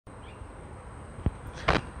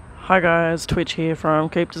Hi guys, Twitch here from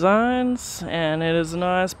Keep Designs, and it is a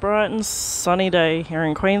nice bright and sunny day here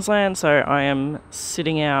in Queensland, so I am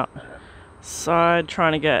sitting outside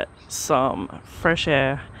trying to get some fresh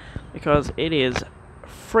air because it is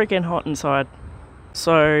freaking hot inside.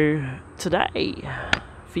 So today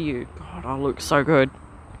for you, God, I look so good.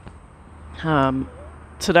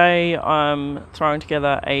 Today I'm throwing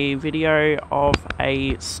together a video of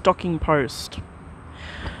a stocking post.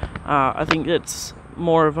 I think it's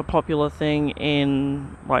more of a popular thing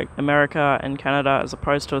in like America and Canada as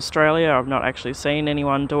opposed to Australia. I've not actually seen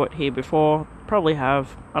anyone do it here before. Probably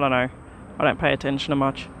have, I don't know. I don't pay attention to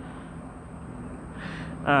much.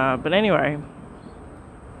 But anyway,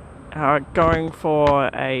 going for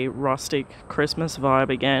a rustic Christmas vibe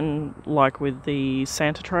again, like with the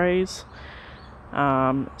Santa trays.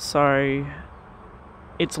 So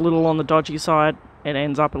it's a little on the dodgy side. It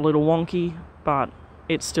ends up a little wonky, but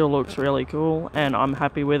it still looks really cool and I'm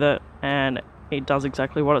happy with it, and it does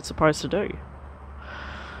exactly what it's supposed to do.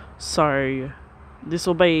 So this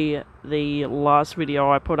will be the last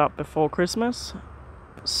video I put up before Christmas,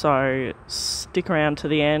 so stick around to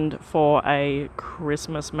the end for a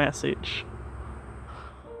Christmas message.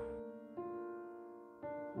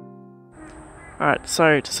 Alright,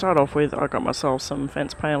 so to start off with, I got myself some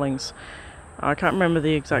fence palings. I can't remember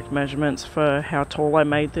the exact measurements for how tall I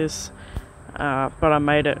made this, but I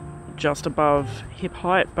made it just above hip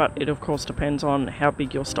height, but it of course depends on how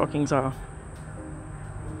big your stockings are.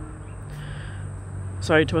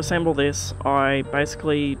 So to assemble this, I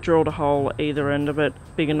basically drilled a hole either end of it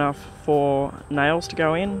big enough for nails to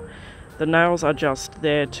go in. The nails are just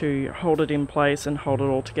there to hold it in place and hold it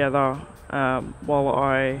all together while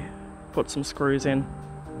I put some screws in.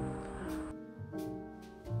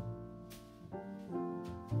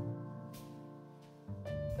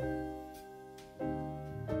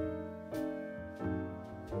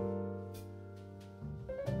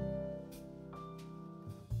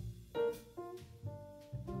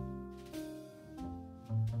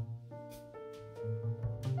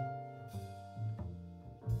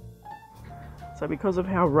 So because of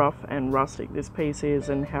how rough and rustic this piece is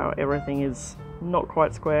and how everything is not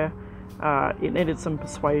quite square, it needed some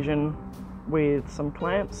persuasion with some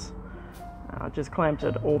clamps. Just clamped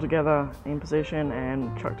it all together in position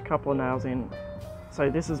and chucked a couple of nails in. So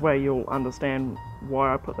this is where you'll understand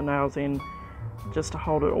why I put the nails in, just to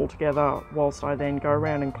hold it all together whilst I then go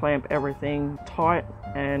around and clamp everything tight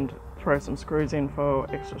and throw some screws in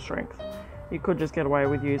for extra strength. You could just get away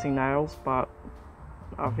with using nails, but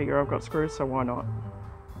I figure I've got screws, so why not?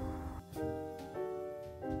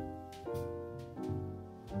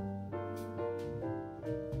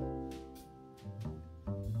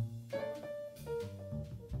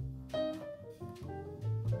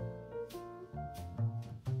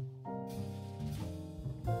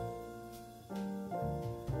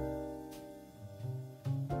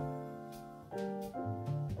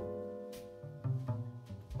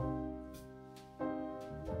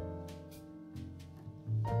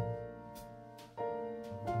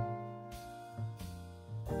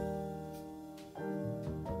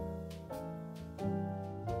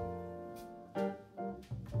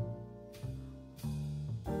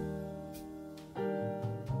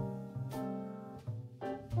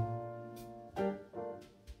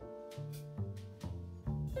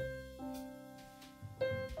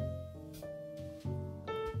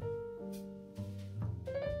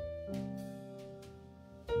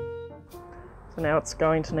 So now it's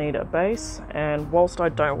going to need a base, and whilst I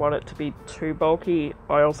don't want it to be too bulky,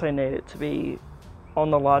 I also need it to be on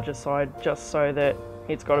the larger side just so that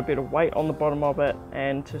it's got a bit of weight on the bottom of it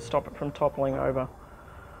and to stop it from toppling over.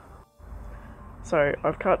 So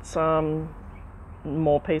I've cut some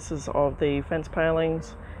more pieces of the fence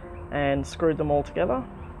palings and screwed them all together.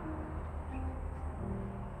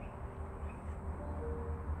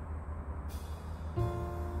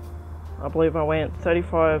 I believe I went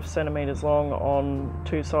 35 centimeters long on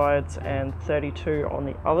two sides and 32 on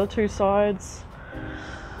the other two sides.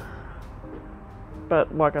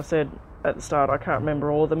 But like I said at the start, I can't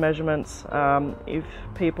remember all of the measurements. If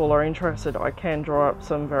people are interested, I can draw up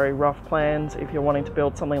some very rough plans if you're wanting to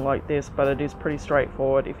build something like this, but it is pretty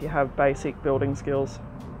straightforward if you have basic building skills.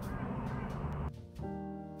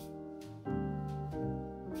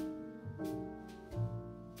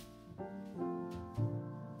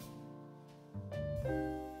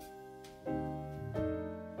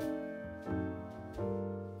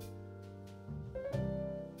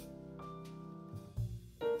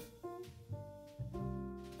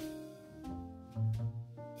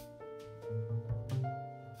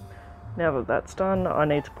 Now that that's done, I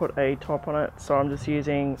need to put a top on it, so I'm just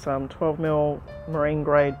using some 12mm marine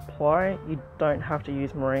grade ply. You don't have to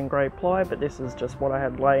use marine grade ply, but this is just what I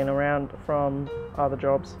had laying around from other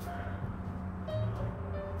jobs.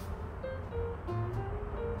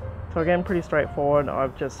 So again, pretty straightforward.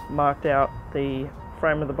 I've just marked out the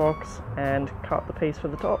frame of the box and cut the piece for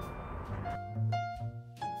the top.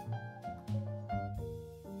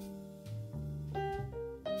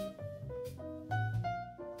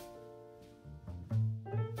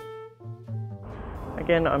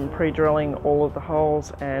 Again, I'm pre-drilling all of the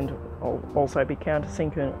holes, and I'll also be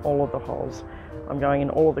countersinking all of the holes. I'm going in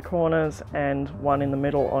all of the corners and one in the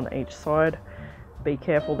middle on each side. Be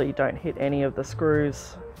careful that you don't hit any of the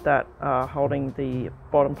screws that are holding the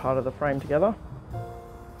bottom part of the frame together.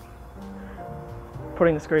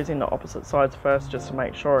 Putting the screws in the opposite sides first, just to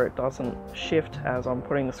make sure it doesn't shift as I'm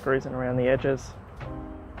putting the screws in around the edges.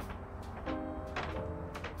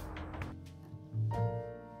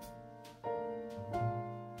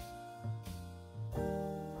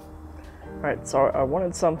 Alright, so I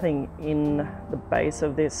wanted something in the base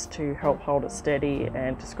of this to help hold it steady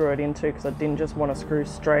and to screw it into, because I didn't just want to screw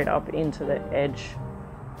straight up into the edge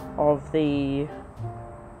of the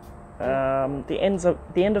end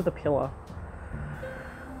of the pillar.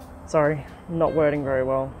 Sorry, not wording very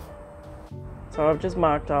well. So I've just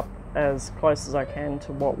marked up as close as I can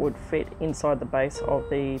to what would fit inside the base of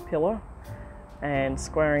the pillar and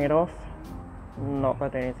squaring it off. Not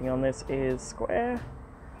that anything on this is square.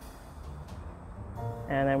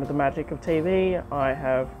 And then with the magic of TV, I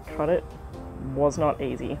have cut it. Was not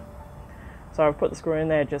easy. So I've put the screw in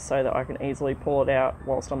there just so that I can easily pull it out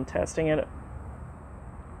whilst I'm testing it.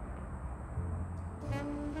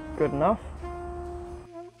 Good enough.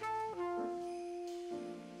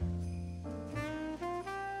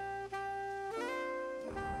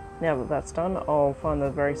 Now that that's done, I'll find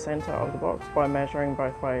the very center of the box by measuring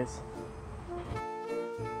both ways.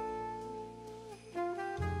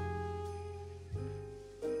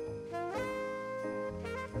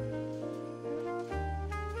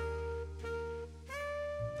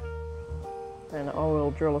 Then I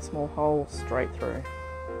will drill a small hole straight through.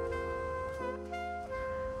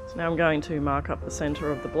 So now I'm going to mark up the center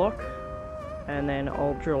of the block, and then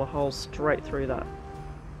I'll drill a hole straight through that.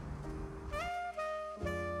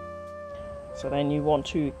 So then you want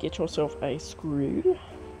to get yourself a screw.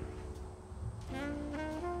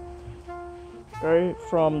 Go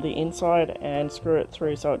from the inside and screw it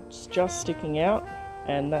through so it's just sticking out,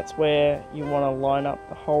 and that's where you want to line up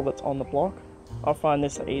the hole that's on the block. I find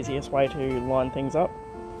this the easiest way to line things up.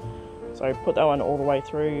 So put that one all the way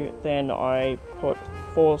through, then I put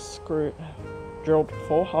drilled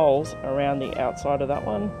 4 holes around the outside of that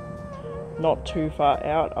one. Not too far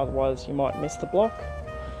out, otherwise you might miss the block.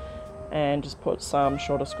 And just put some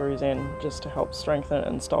shorter screws in just to help strengthen it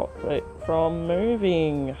and stop it from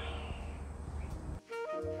moving.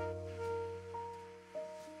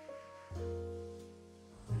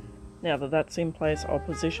 Now that that's in place, I'll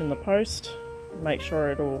position the post. Make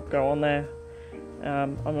sure it'll go on there.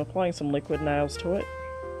 I'm applying some liquid nails to it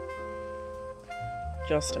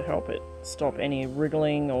just to help it stop any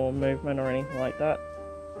wriggling or movement or anything like that.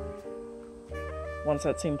 Once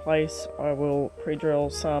that's in place, I will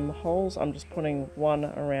pre-drill some holes. I'm just putting one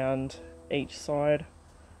around each side.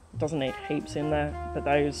 It doesn't need heaps in there, but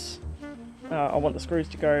those I want the screws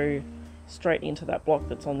to go straight into that block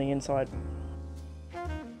that's on the inside.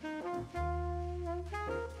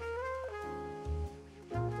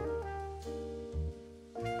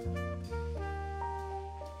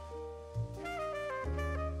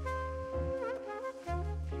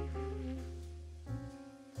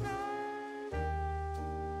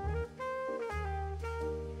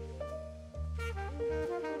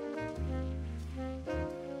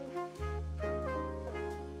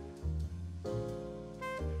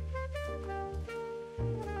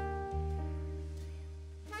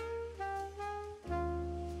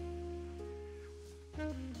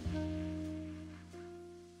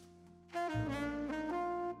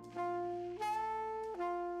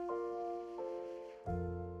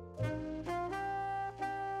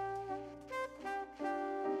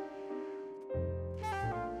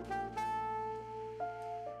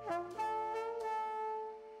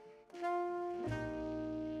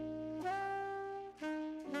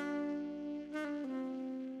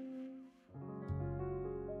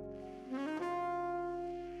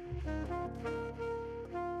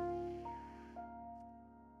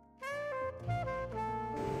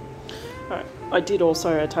 I did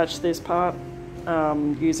also attach this part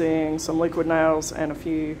using some liquid nails and a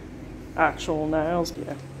few actual nails.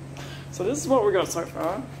 Yeah. So this is what we got so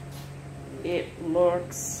far. It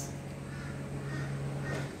looks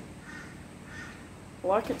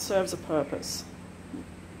like it serves a purpose.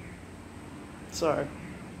 So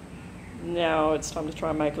now it's time to try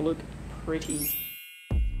and make it look pretty.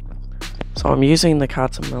 So I'm using the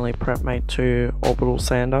Carts Millie Prep Mate 2 orbital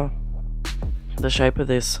sander. The shape of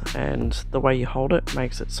this and the way you hold it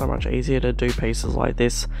makes it so much easier to do pieces like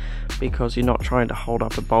this, because you're not trying to hold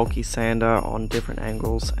up a bulky sander on different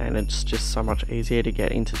angles, and it's just so much easier to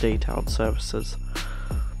get into detailed surfaces.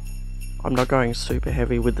 I'm not going super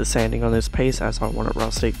heavy with the sanding on this piece as I want it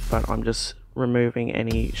rustic, but I'm just removing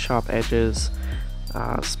any sharp edges,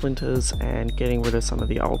 splinters, and getting rid of some of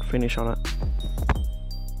the old finish on it.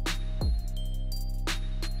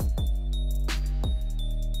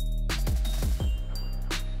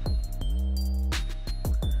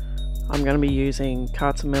 I'm going to be using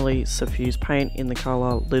Carts Millie Suffuse paint in the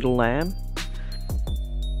colour Little Lamb.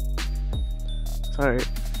 So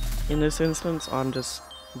in this instance I'm just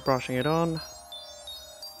brushing it on,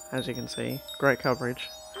 as you can see, great coverage,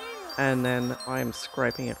 and then I am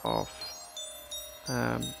scraping it off.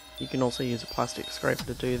 You can also use a plastic scraper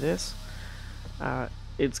to do this.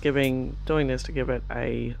 It's doing this to give it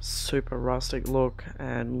a super rustic look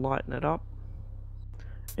and lighten it up.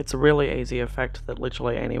 It's a really easy effect that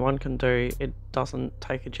literally anyone can do. It doesn't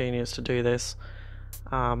take a genius to do this,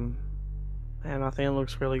 and I think it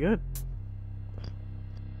looks really good.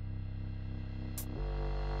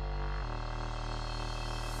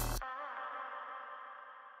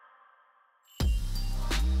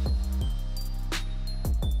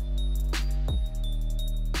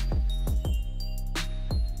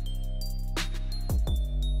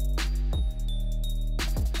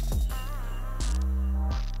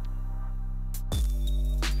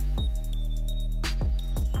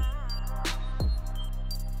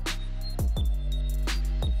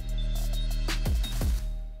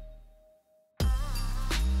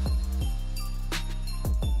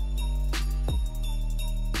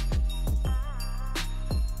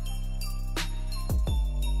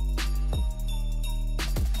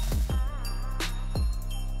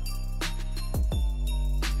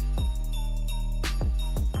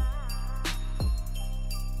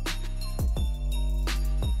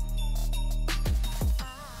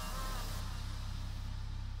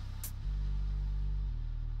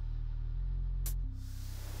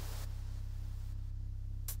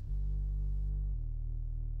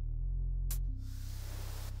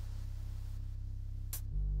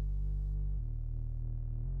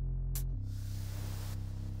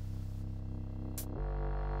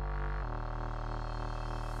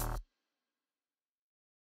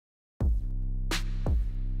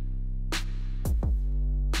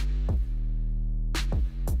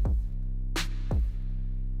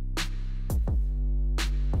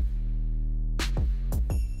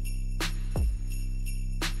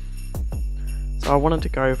 So I wanted to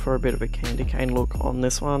go for a bit of a candy cane look on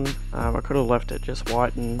this one. I could have left it just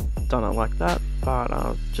white and done it like that, but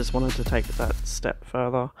I just wanted to take it that step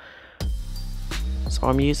further. So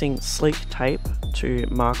I'm using sleek tape to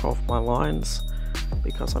mark off my lines,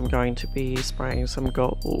 because I'm going to be spraying some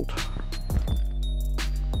gold.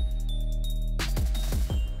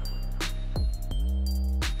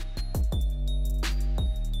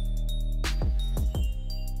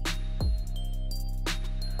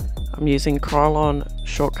 I'm using Krylon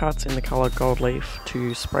shortcuts in the colour Gold Leaf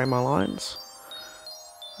to spray my lines.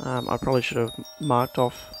 I probably should have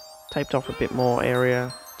taped off a bit more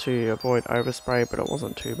area to avoid overspray, but it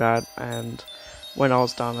wasn't too bad, and when I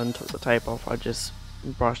was done and took the tape off, I just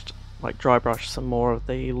dry brushed some more of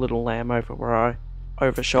the Little Lamb over where I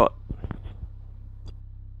overshot.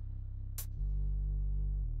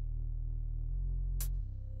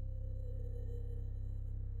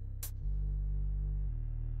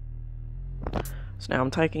 So now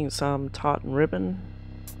I'm taking some tartan ribbon,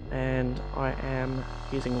 and I am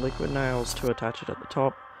using liquid nails to attach it at the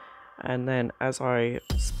top, and then as I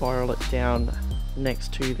spiral it down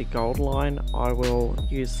next to the gold line, I will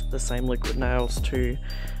use the same liquid nails to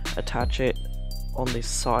attach it on the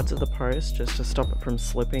sides of the post just to stop it from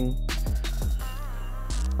slipping.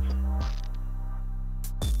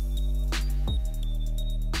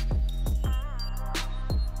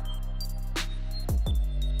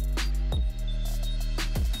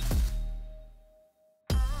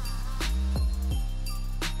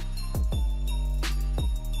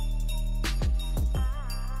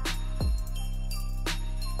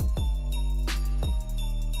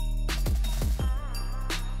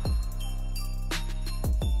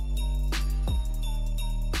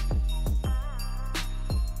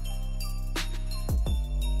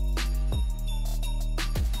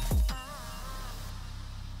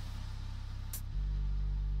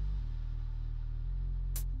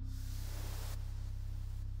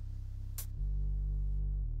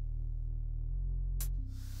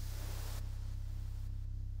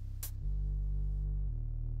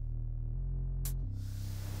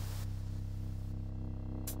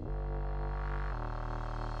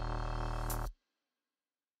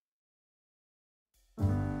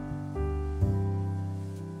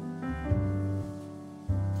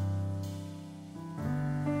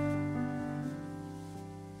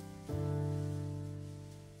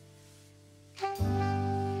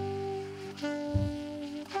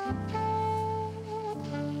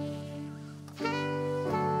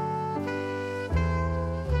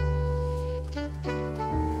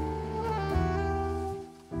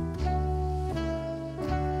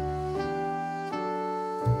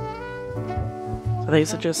 So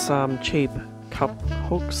these are just some cheap cup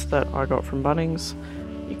hooks that I got from Bunnings.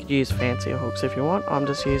 You could use fancier hooks if you want. I'm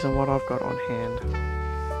just using what I've got on hand.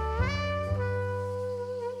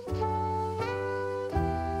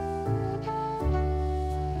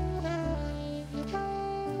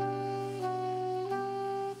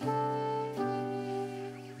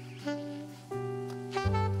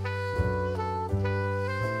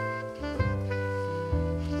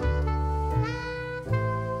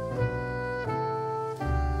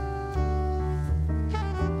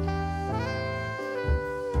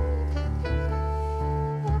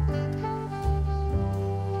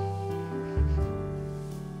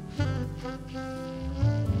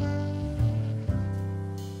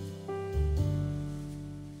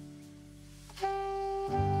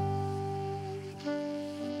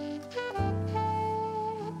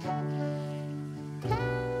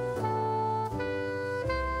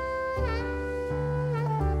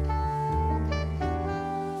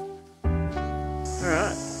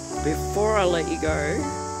 Alright, before I let you go,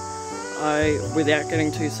 without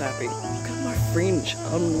getting too sappy, look at my fringe.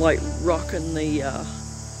 I'm like rocking the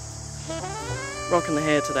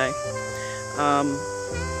hair today.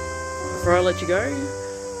 Before I let you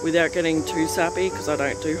go, without getting too sappy, because I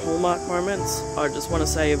don't do hallmark moments, I just want to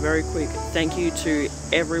say a very quick thank you to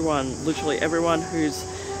everyone, literally everyone who's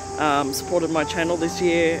supported my channel this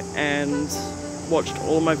year and watched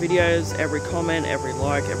all of my videos, every comment, every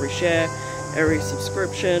like, every share, every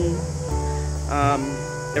subscription,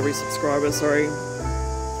 every subscriber, sorry.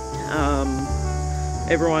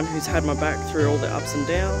 Everyone who's had my back through all the ups and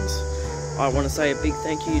downs. I want to say a big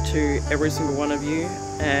thank you to every single one of you,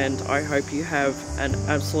 and I hope you have an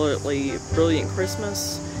absolutely brilliant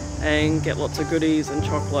Christmas and get lots of goodies and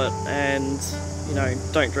chocolate, and you know,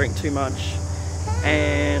 don't drink too much,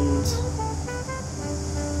 and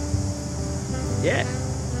yeah,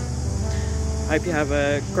 hope you have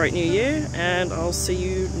a great new year, and I'll see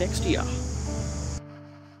you next year.